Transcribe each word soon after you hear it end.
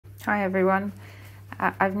Hi everyone.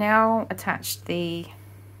 I've now attached the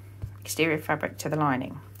exterior fabric to the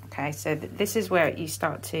lining. Okay, so this is where you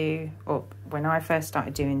start to, or when I first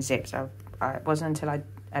started doing zips, it wasn't until I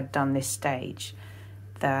had done this stage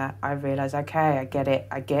that I realised, okay, I get it,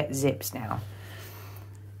 I get zips now.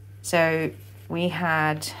 So we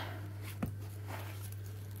had,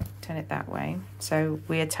 turn it that way, so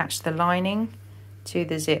we attached the lining to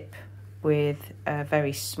the zip with a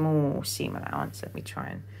very small seam allowance. Let me try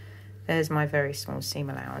and, there's my very small seam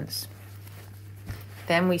allowance.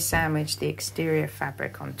 Then we sandwich the exterior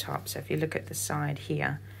fabric on top. So if you look at the side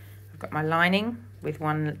here, I've got my lining with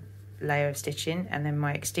one layer of stitching and then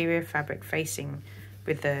my exterior fabric facing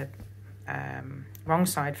with the wrong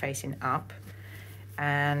side facing up,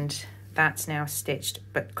 and that's now stitched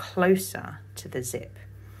but closer to the zip.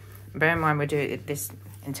 Bear in mind we're doing this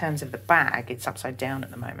in terms of the bag, it's upside down at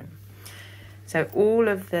the moment. So all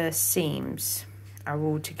of the seams are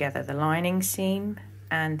all together, the lining seam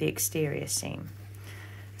and the exterior seam.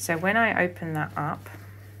 So when I open that up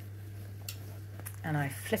and I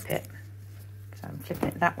flip it, so I'm flipping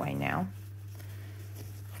it that way now,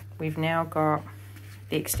 we've now got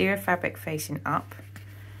the exterior fabric facing up,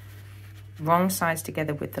 wrong sides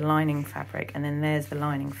together with the lining fabric, and then there's the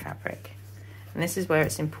lining fabric. And this is where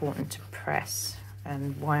it's important to press,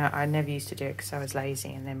 and why I never used to do it because I was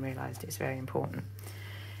lazy and then realised it's very important.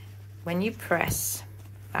 When you press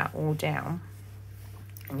that all down,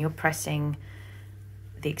 and you're pressing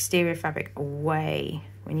the exterior fabric away,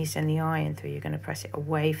 when you send the iron through, you're going to press it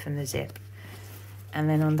away from the zip. And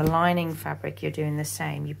then on the lining fabric, you're doing the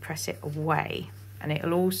same. You press it away, and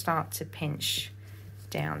it'll all start to pinch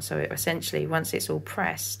down. So essentially, once it's all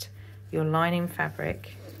pressed, your lining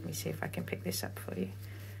fabric, let me see if I can pick this up for you.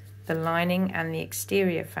 The lining and the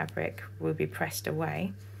exterior fabric will be pressed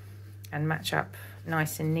away and match up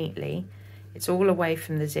nice and neatly. It's all away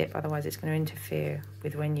from the zip, otherwise it's going to interfere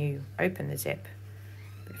with when you open the zip.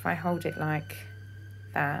 But if I hold it like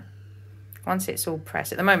that, once it's all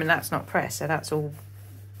pressed, at the moment that's not pressed, so that's all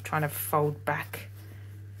trying to fold back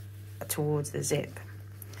towards the zip.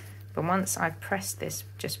 But once I've pressed this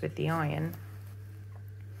just with the iron,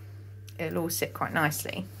 it'll all sit quite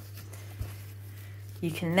nicely.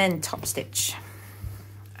 You can then top stitch,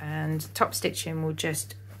 and top stitching will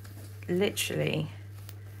just literally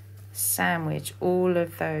sandwich all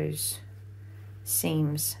of those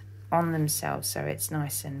seams on themselves so it's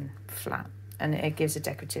nice and flat, and it gives a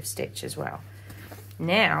decorative stitch as well.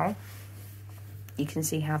 Now you can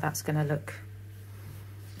see how that's going to look.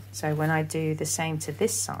 So when I do the same to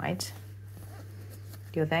this side,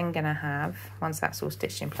 you're then going to have, once that's all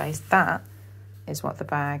stitched in place, that is what the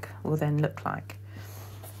bag will then look like.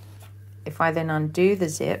 If I then undo the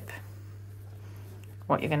zip,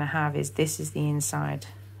 what you're going to have is, this is the inside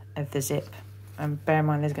of the zip, and bear in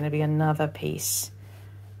mind there's going to be another piece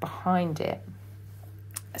behind it,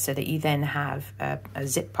 so that you then have a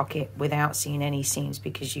zip pocket without seeing any seams,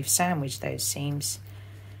 because you've sandwiched those seams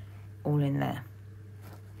all in there.